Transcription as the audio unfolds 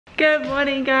Good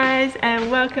morning guys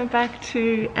and welcome back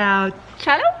to our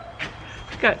channel.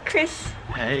 We've got Chris.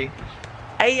 Hey.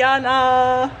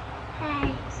 Ayana.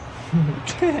 Hi.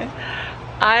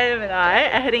 Adam and I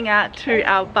are heading out to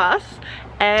our bus,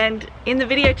 and in the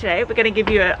video today we're going to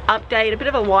give you an update, a bit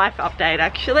of a life update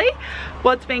actually.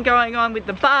 What's been going on with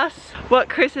the bus, what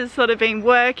Chris has sort of been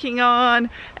working on,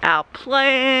 our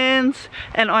plans,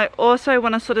 and I also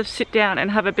want to sort of sit down and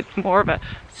have a bit more of a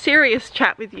serious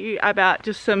chat with you about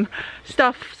just some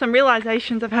stuff, some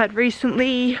realizations I've had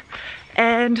recently,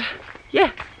 and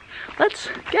yeah, let's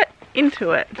get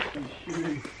into it.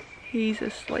 He's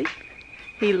asleep.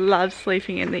 He loves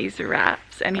sleeping in these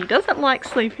wraps and he doesn't like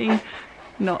sleeping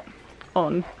not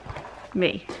on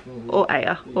me or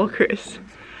Aya or Chris.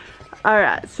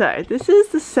 Alright, so this is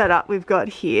the setup we've got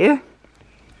here.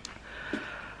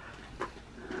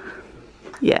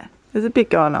 Yeah, there's a bit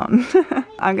going on.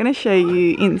 I'm going to show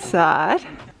you inside.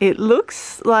 It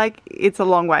looks like it's a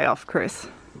long way off, Chris.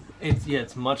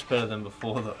 It's much better than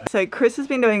before though. So Chris has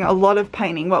been doing a lot of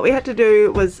painting. What we had to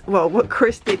do was, well, what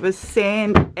Chris did was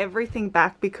sand everything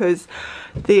back because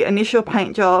the initial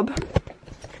paint job,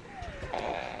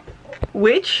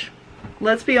 which,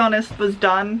 let's be honest, was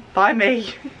done by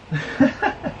me.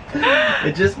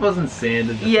 It just wasn't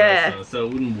sanded the first time, so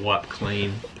it wouldn't wipe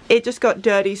clean. It just got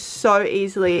dirty so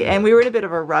easily, and we were in a bit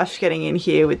of a rush getting in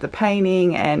here with the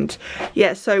painting, and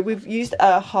yeah, so we've used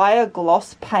a higher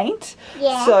gloss paint.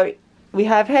 Yeah. So we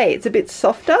have, hey, it's a bit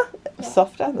softer,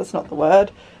 that's not the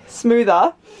word,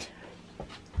 smoother.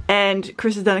 And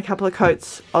Chris has done a couple of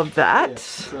coats of that. Yeah,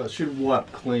 so it should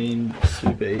wipe clean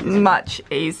super easy. Much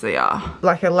easier.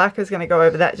 Like a lacquer's gonna go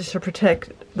over that just to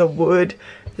protect the wood.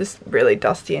 Just really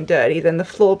dusty and dirty. Then the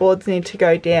floorboards need to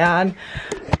go down.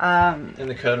 And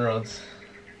the curtain rods.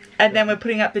 And then we're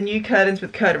putting up the new curtains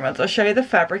with curtain rods. I'll show you the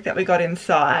fabric that we got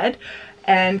inside.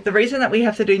 And the reason that we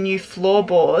have to do new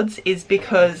floorboards is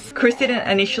because Chris didn't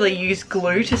initially use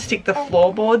glue to stick the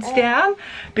floorboards down,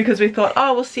 because we thought,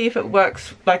 oh, we'll see if it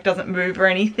works, like doesn't move or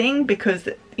anything, because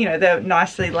you know they're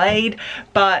nicely laid,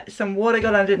 but some water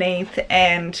got underneath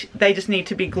and they just need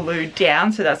to be glued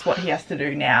down, so that's what he has to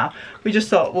do now. We just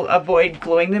thought we'll avoid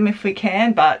gluing them if we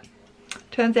can, but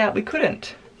turns out we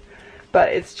couldn't. But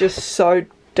it's just so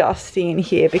dusty in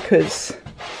here because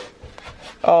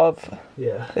of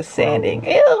the sanding.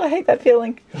 Ew, I hate that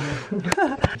feeling.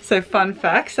 So fun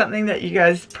fact, something that you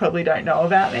guys probably don't know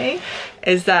about me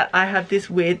is that I have this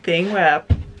weird thing where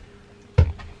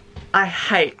I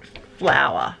hate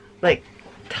flour, like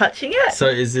touching it. So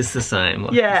is this the same?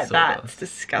 Like yeah, that's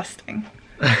disgusting.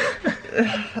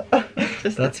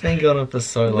 That's been going on for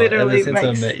so long, literally ever since I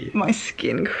makes met you. My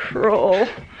skin crawl.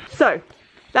 So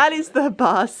that is the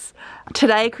bus.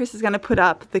 Today Chris is going to put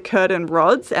up the curtain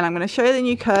rods and I'm going to show you the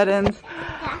new curtains.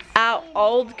 Our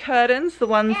old curtains, the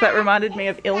ones that reminded me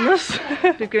of illness,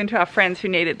 we've given to our friends who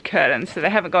needed curtains, so they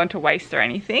haven't gone to waste or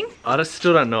anything. I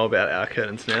still don't know about our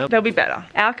curtains now. They'll be better.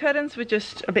 Our curtains were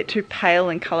just a bit too pale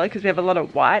in colour because we have a lot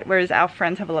of white, whereas our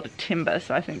friends have a lot of timber,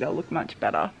 so I think they'll look much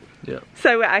better. Yeah.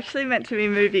 So we're actually meant to be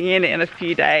moving in a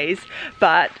few days,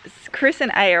 but Chris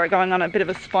and Aya are going on a bit of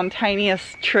a spontaneous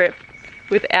trip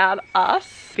without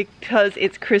us because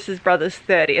it's Chris's brother's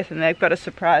 30th and they've got a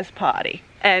surprise party.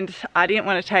 And I didn't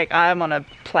want to take Adam on a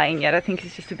plane yet. I think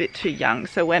he's just a bit too young,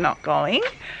 so we're not going.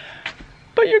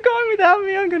 But you're going without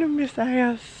me. I'm going to miss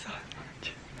Aya so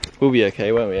much. We'll be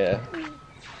okay, won't we? Yeah.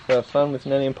 We'll have fun with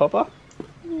Nanny and Papa.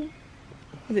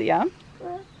 Is it yum?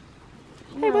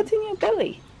 Hey, what's in your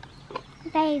belly?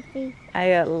 Baby.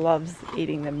 Aya loves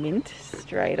eating the mint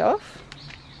straight off.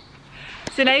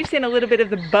 So now you've seen a little bit of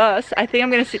the bus, I think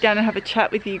I'm going to sit down and have a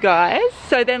chat with you guys.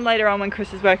 So then later on when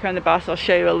Chris is working on the bus, I'll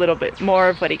show you a little bit more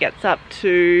of what he gets up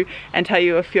to and tell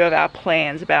you a few of our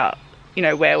plans about, you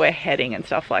know, where we're heading and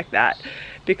stuff like that.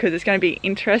 Because it's going to be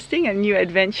interesting, a new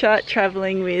adventure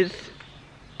traveling with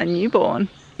a newborn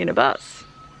in a bus.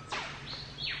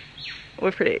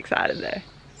 We're pretty excited though.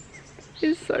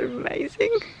 It's so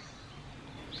amazing.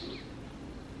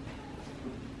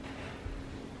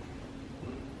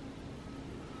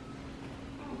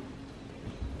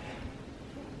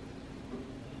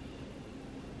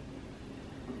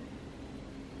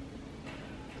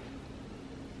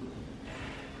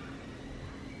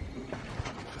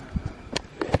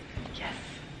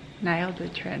 Nailed the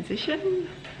transition.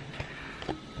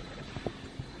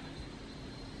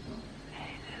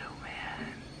 Hey little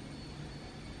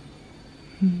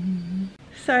man.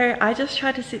 So I just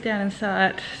tried to sit down and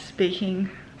start speaking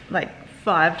like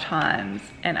 5 times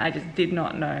and I just did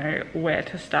not know where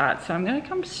to start. So I'm going to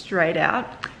come straight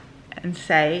out and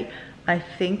say I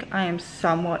think I am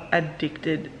somewhat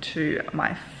addicted to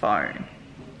my phone.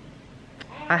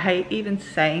 I hate even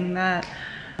saying that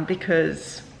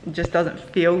because it just doesn't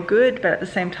feel good, but at the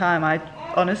same time, I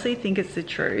honestly think it's the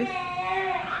truth.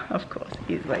 Of course,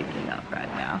 he's waking up right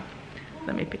now.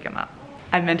 Let me pick him up.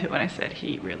 I meant it when I said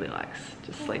he really likes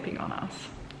just sleeping on us.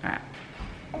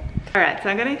 Alright, so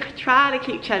I'm gonna try to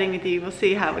keep chatting with you. We'll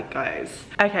see how it goes.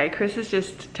 Okay, Chris has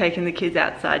just taken the kids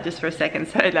outside just for a second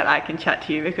so that I can chat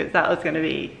to you, because that was gonna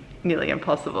be nearly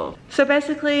impossible. So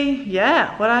basically,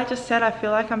 yeah, what I just said, I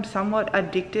feel like I'm somewhat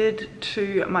addicted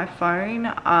to my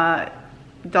phone.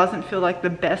 Doesn't feel like the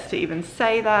best to even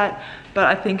say that, but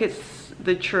I think it's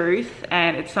the truth,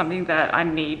 and it's something that I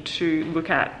need to look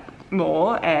at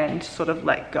more and sort of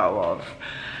let go of.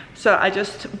 So I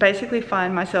just basically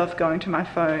find myself going to my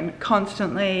phone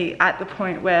constantly, at the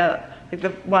point where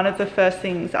one of the first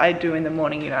things I do in the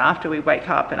morning, you know, after we wake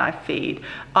up and I feed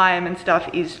Iam and stuff,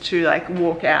 is to like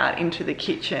walk out into the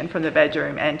kitchen from the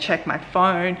bedroom and check my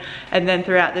phone. And then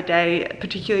throughout the day,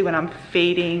 particularly when I'm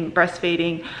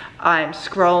breastfeeding, I'm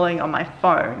scrolling on my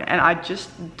phone, and I just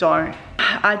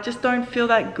don't feel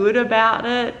that good about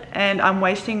it, and I'm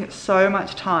wasting so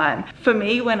much time. For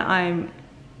me, when I'm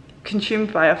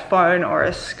consumed by a phone or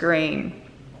a screen,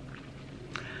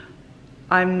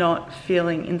 I'm not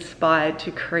feeling inspired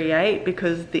to create,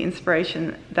 because the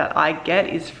inspiration that I get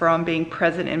is from being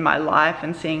present in my life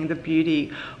and seeing the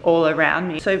beauty all around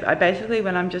me. So I basically,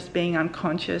 when I'm just being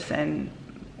unconscious and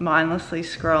mindlessly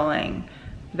scrolling,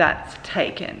 that's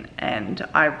taken, and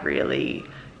I really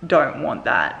don't want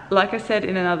that. Like I said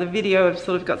in another video, I've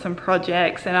sort of got some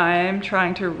projects, and I am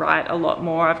trying to write a lot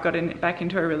more. I've gotten back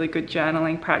into a really good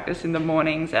journaling practice in the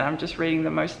mornings, and I'm just reading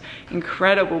the most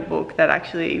incredible book that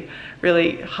actually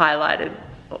really highlighted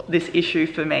this issue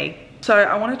for me. So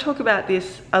I want to talk about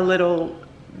this a little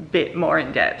bit more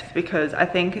in depth, because I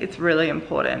think it's really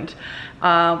important.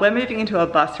 We're moving into a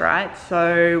bus, right?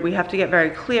 So we have to get very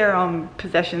clear on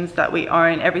possessions that we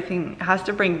own. Everything has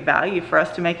to bring value for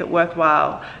us to make it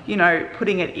worthwhile, you know,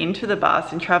 putting it into the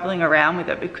bus and traveling around with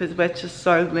it, because we're just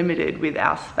so limited with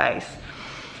our space.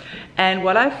 And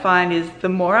what I find is the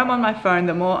more I'm on my phone,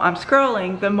 the more I'm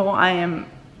scrolling, the more I am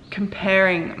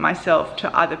comparing myself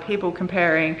to other people,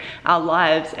 comparing our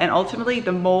lives, and ultimately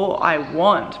the more I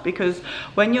want, because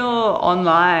when you're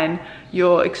online,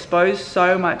 you're exposed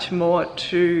so much more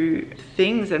to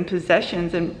things and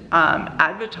possessions and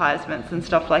advertisements and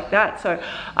stuff like that. So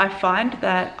I find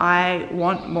that I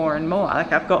want more and more.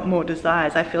 Like, I've got more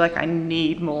desires. I feel like I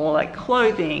need more, like,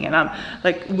 clothing, and I'm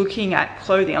like looking at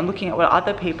clothing. I'm looking at what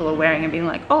other people are wearing and being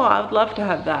like, oh, I would love to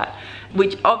have that.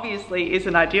 Which obviously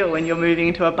isn't ideal when you're moving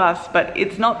into a bus, but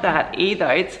it's not that either.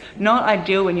 It's not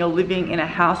ideal when you're living in a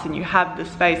house and you have the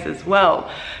space as well,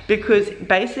 because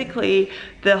basically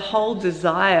the whole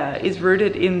desire is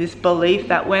rooted in this belief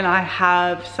that when I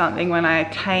have something, when I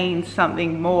attain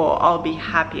something more, I'll be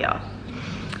happier.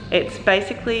 It's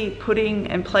basically putting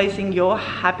and placing your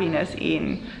happiness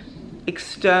in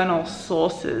external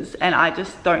sources, and I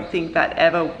just don't think that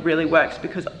ever really works,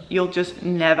 because you'll just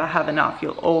never have enough.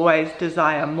 You'll always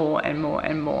desire more and more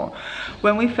and more.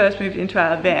 When we first moved into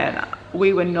our van,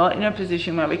 we were not in a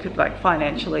position where we could like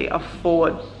financially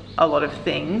afford a lot of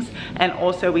things, and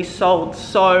also we sold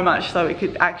so much so we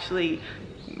could actually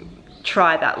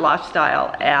try that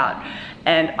lifestyle out.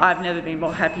 And I've never been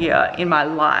more happier in my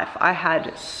life. I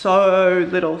had so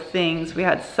little things, we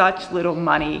had such little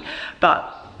money,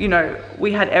 but you know,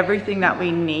 we had everything that we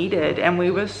needed, and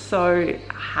we were so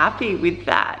happy with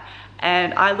that.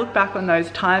 And I look back on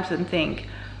those times and think,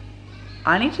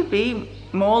 I need to be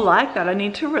more like that. I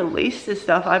need to release this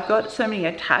stuff. I've got so many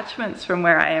attachments from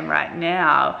where I am right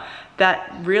now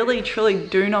that really truly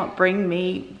do not bring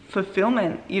me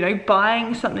fulfillment. You know,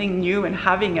 buying something new and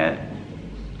having it,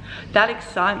 that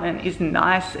excitement is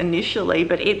nice initially,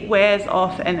 but it wears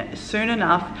off, and soon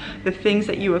enough the things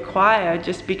that you acquire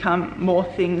just become more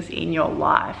things in your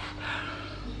life.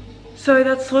 So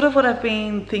that's sort of what I've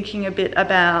been thinking a bit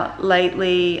about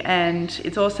lately, and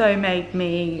it's also made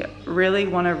me really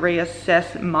want to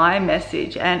reassess my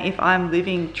message, and if I'm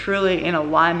living truly in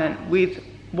alignment with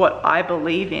what I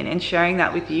believe in, and sharing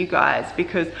that with you guys,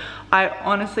 because I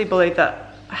honestly believe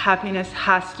that happiness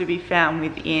has to be found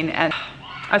within. And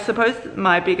I suppose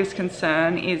my biggest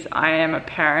concern is I am a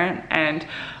parent and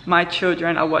my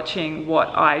children are watching what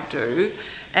I do,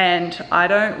 and I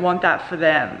don't want that for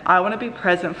them. I want to be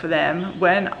present for them.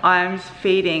 When I'm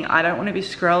feeding, I don't want to be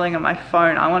scrolling on my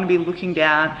phone. I want to be looking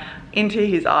down into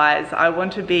his eyes. I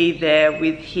want to be there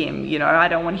with him, you know. I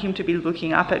don't want him to be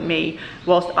looking up at me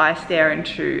whilst I stare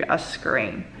into a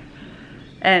screen.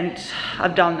 And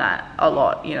I've done that a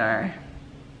lot, you know.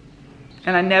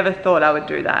 And I never thought I would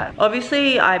do that.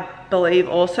 Obviously, I believe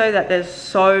also that there's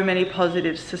so many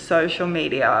positives to social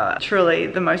media. Truly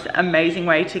the most amazing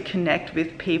way to connect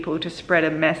with people, to spread a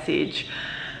message.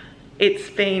 It's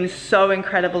been so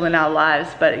incredible in our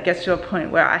lives, but it gets to a point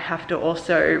where I have to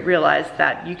also realize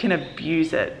that you can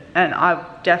abuse it. And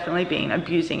I've definitely been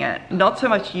abusing it. Not so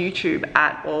much YouTube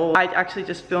at all. I actually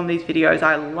just film these videos.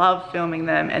 I love filming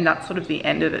them, and that's sort of the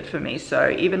end of it for me.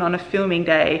 So even on a filming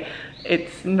day,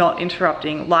 it's not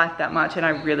interrupting life that much, and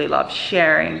I really love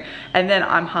sharing. And then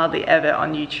I'm hardly ever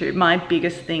on YouTube. My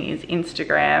biggest thing is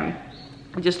Instagram.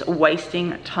 Just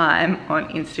wasting time on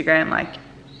Instagram. Like,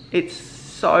 it's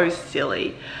so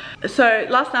silly. So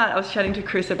last night I was chatting to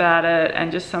Chris about it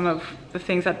and just some of the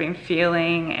things I've been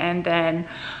feeling, and then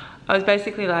I was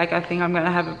basically like, I think I'm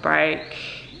gonna have a break.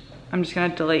 I'm just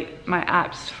gonna delete my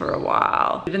apps for a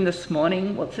while. Even this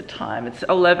morning, what's the time? It's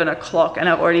 11 o'clock and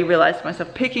I've already realized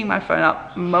myself picking my phone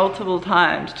up multiple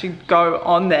times to go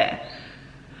on there.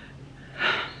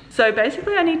 So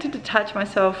basically I need to detach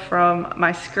myself from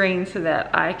my screen so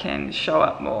that I can show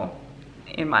up more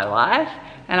in my life.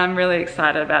 And I'm really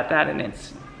excited about that, and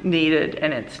it's needed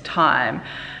and it's time.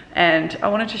 And I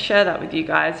wanted to share that with you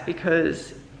guys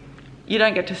because you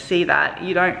don't get to see that.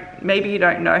 Maybe you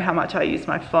don't know how much I use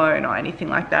my phone or anything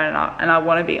like that, and I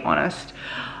want to be honest.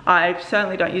 I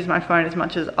certainly don't use my phone as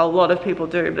much as a lot of people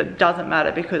do, but it doesn't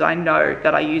matter because I know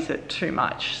that I use it too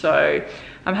much. So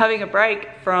I'm having a break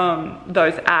from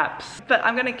those apps, but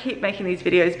I'm gonna keep making these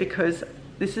videos because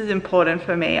this is important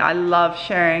for me. I love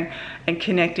sharing and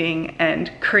connecting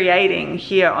and creating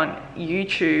here on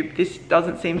YouTube. This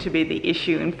doesn't seem to be the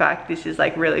issue. In fact, this is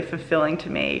like really fulfilling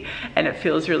to me and it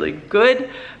feels really good.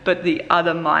 But the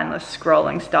other mindless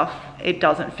scrolling stuff, it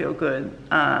doesn't feel good.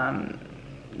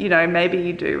 You know, maybe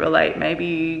you do relate. Maybe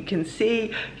you can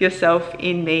see yourself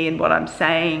in me and what I'm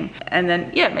saying. And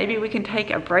then, yeah, maybe we can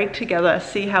take a break together,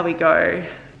 see how we go.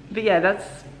 But yeah, that's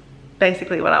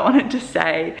basically what I wanted to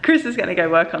say. Chris is gonna go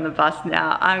work on the bus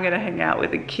now. I'm gonna hang out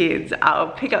with the kids. I'll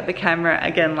pick up the camera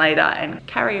again later and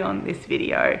carry on this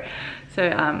video. So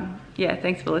yeah,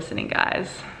 thanks for listening, guys.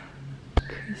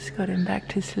 Chris got him back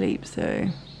to sleep, so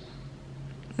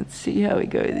let's see how we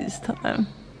go this time.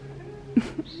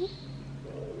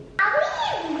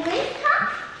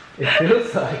 It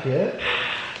feels like it.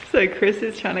 So Chris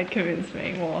is trying to convince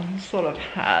me, well, sort of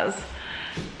has,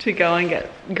 to go and get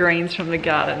greens from the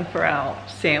garden for our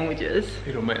sandwiches.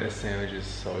 It'll make the sandwiches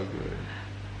so good.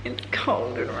 It's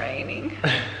cold and raining.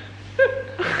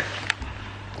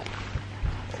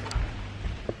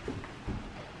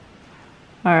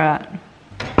 All right.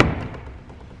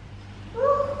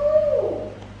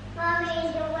 Woohoo!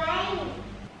 Mommy's away.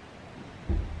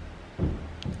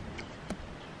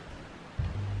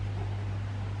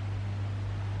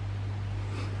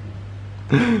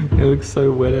 It looks so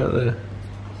wet out there.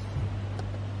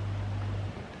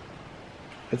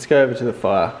 Let's go over to the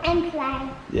fire. And play.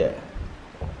 Yeah.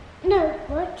 No,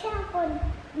 watch out for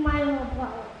my little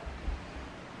brother.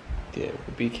 Yeah,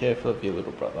 be careful of your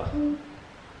little brother.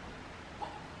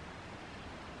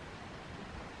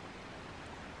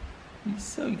 He's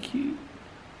so cute.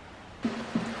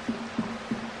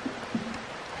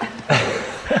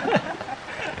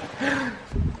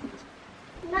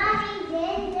 Mommy's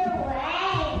in the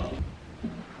way.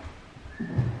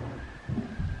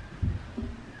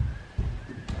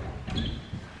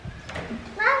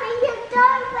 Mommy, you're so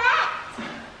wet.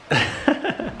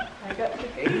 I got the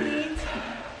greens.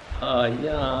 Oh,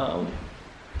 yum.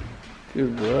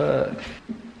 Good work.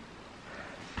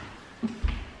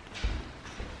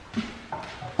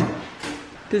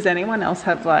 Does anyone else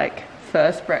have like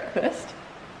first breakfast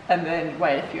and then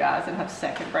wait a few hours and have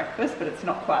second breakfast, but it's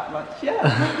not quite lunch yet?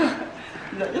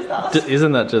 Is that just us?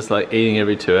 Isn't that just like eating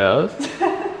every 2 hours?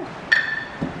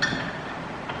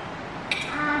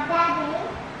 Daddy,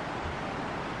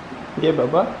 Yeah,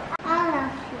 Bubba. I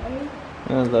love you.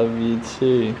 I love you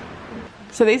too.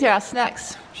 So these are our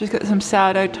snacks. She's got some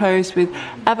sourdough toast with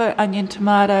avocado, onion,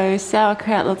 tomato,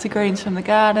 sauerkraut, lots of greens from the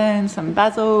garden, some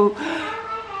basil.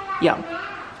 Yum.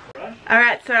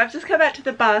 Alright, so I've just come back to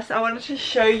the bus. I wanted to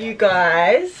show you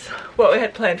guys what we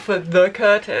had planned for the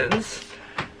curtains.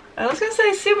 And I was going to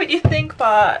say, see what you think,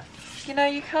 but you know,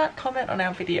 you can't comment on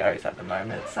our videos at the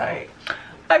moment, so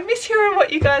I miss hearing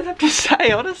what you guys have to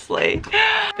say, honestly.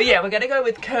 But yeah, we're going to go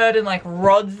with curtain like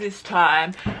rods this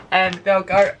time, and they'll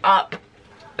go up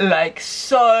like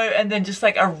so, and then just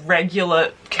like a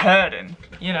regular curtain,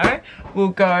 you know, will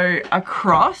go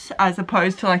across, as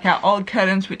opposed to like our old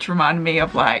curtains, which remind me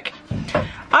of like,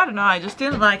 I don't know, I just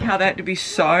didn't like how they had to be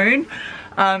sewn.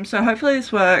 So hopefully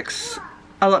this works.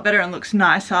 a lot better and looks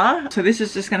nicer. So this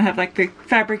is just gonna have like the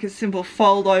fabric is simple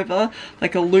fold over,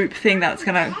 like a loop thing that's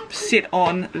gonna sit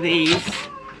on these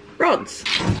rods.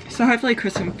 So hopefully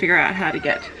Chris can figure out how to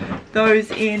get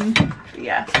those in. But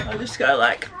yeah, I'll just go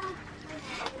like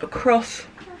across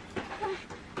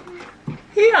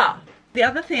here. The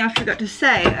other thing I forgot to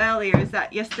say earlier is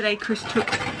that yesterday Chris took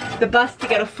the bus to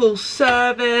get a full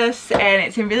service and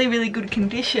it's in really, really good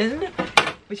condition,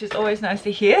 which is always nice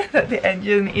to hear that the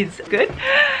engine is good.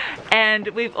 And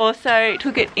we've also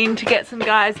took it in to get some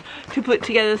guys to put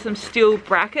together some steel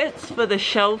brackets for the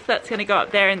shelf that's going to go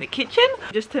up there in the kitchen,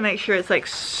 just to make sure it's like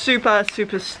super,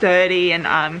 super sturdy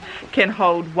and can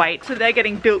hold weight. So they're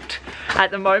getting built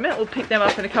at the moment. We'll pick them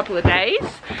up in a couple of days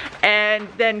and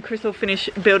then Chris will finish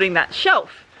building that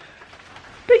shelf.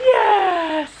 But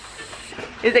yes!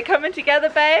 Is it coming together,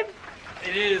 babe?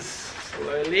 It is,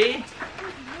 slowly.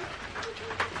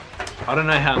 I don't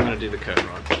know how I'm going to do the curtain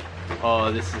rod.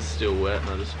 Oh, this is still wet and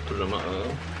I just put it on my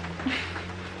own.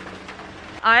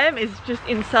 Iam is just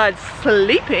inside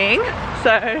sleeping,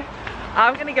 so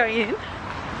I'm going to go in,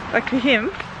 back to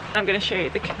him. I'm going to show you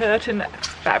the curtain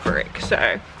fabric,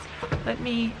 so let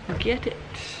me get it.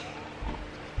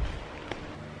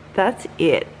 That's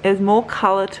it. There's more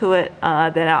colour to it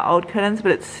than our old curtains,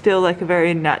 but it's still like a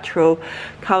very natural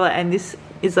colour, and this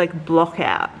is like block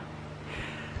out.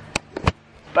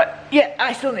 But yeah,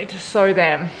 I still need to sew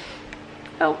them.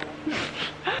 Help.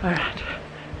 Alright.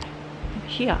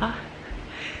 Here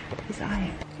is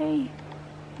Iam. Hey,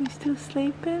 you still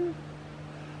sleeping?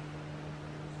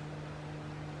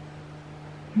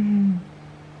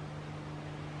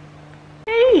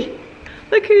 Hey,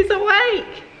 look who's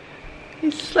awake. He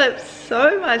slept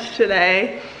so much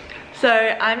today. So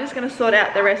I'm just gonna sort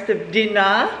out the rest of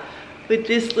dinner with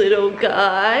this little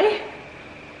guy.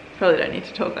 Probably don't need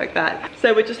to talk like that.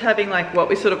 So we're just having like what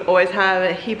we sort of always have,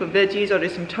 a heap of veggies. I'll do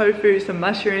some tofu, some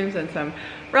mushrooms and some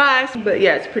rice. But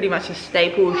yeah, it's pretty much a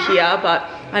staple here. But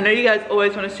I know you guys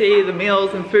always want to see the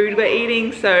meals and food we're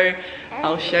eating, so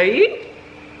I'll show you.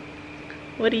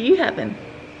 What are you having?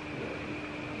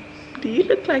 Do you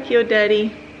look like your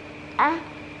daddy?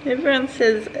 Everyone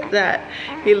says that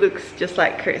he looks just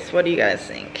like Chris. What do you guys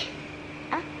think?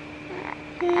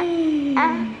 Hey,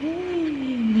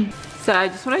 hey. So I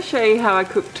just want to show you how I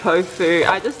cook tofu.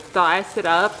 I just dice it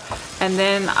up and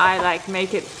then I like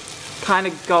make it kind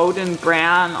of golden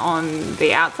brown on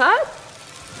the outside.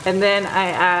 And then I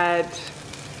add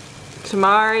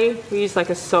tamari. We use like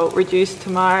a salt reduced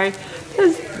tamari.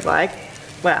 It's like,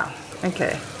 wow,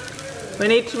 okay. We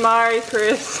need tamari,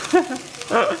 Chris.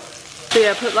 So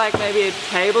yeah, put like maybe a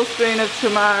tablespoon of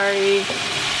tamari,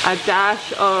 a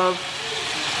dash of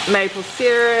maple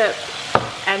syrup,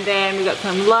 and then we got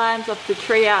some limes off the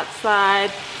tree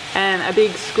outside and a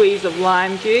big squeeze of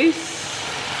lime juice.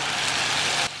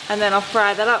 And then I'll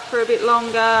fry that up for a bit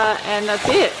longer and that's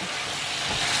it.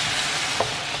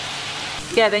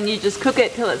 Yeah, then you just cook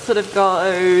it till it sort of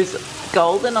goes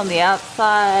golden on the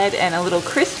outside and a little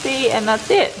crispy, and that's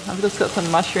it. I've just got some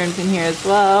mushrooms in here as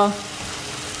well.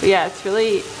 But yeah, it's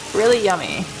really, really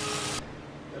yummy.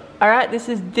 Alright, this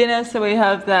is dinner. So we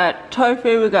have that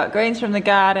tofu, we've got greens from the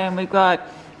garden, we've got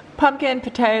pumpkin,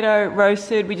 potato,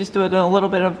 roasted. We just do it in a little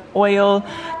bit of oil.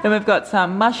 Then we've got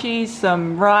some mushies,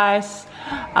 some rice.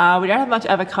 We don't have much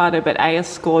avocado, but Aya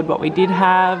scored what we did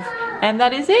have. And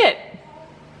that is it.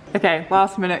 Okay,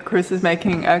 last minute, Chris is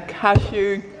making a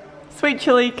cashew, sweet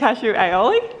chili cashew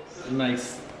aioli. It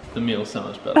makes the meal so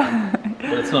much better.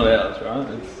 But it's not ours,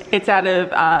 right? It's out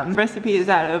of, recipe is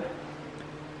out of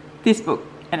this book.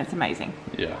 And it's amazing.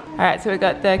 Yeah. Alright, so we've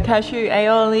got the cashew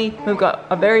aioli. We've got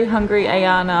a very hungry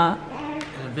Ayana. And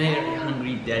a very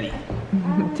hungry daddy.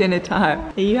 Dinner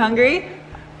time. Are you hungry?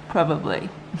 Probably.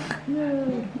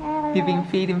 You've been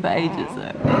feeding for ages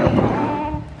though.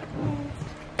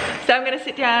 So I'm going to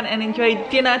sit down and enjoy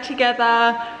dinner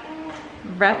together.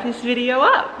 Wrap this video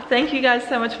up. Thank you guys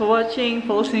so much for watching,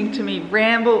 for listening to me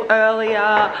ramble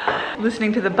earlier,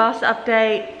 listening to the bus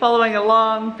update, following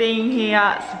along, being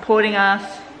here, supporting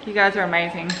us. You guys are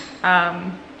amazing.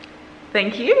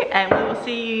 Thank you, and we will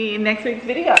see you in next week's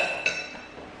video.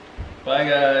 Bye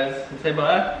guys. Say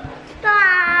bye.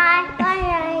 Bye.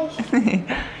 Bye guys. You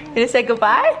gonna say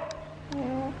goodbye?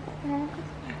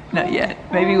 Not yet.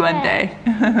 Maybe one day.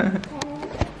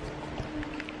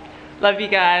 Love you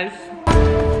guys.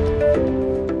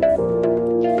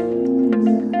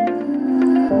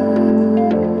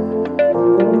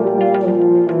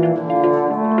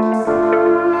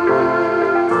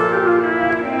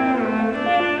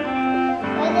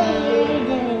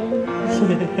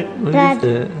 What is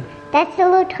that? That's a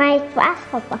little tiny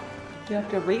grasshopper. You have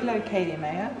to relocate him,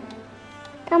 Aya.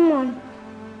 Come on.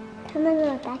 Come on,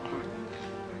 Rebecca.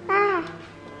 Ah!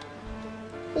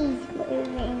 He's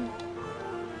moving.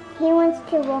 He wants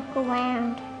to walk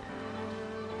around.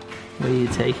 Where are you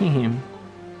taking him?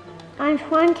 I'm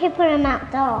trying to put him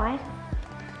outside.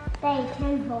 They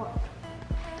 10 volts.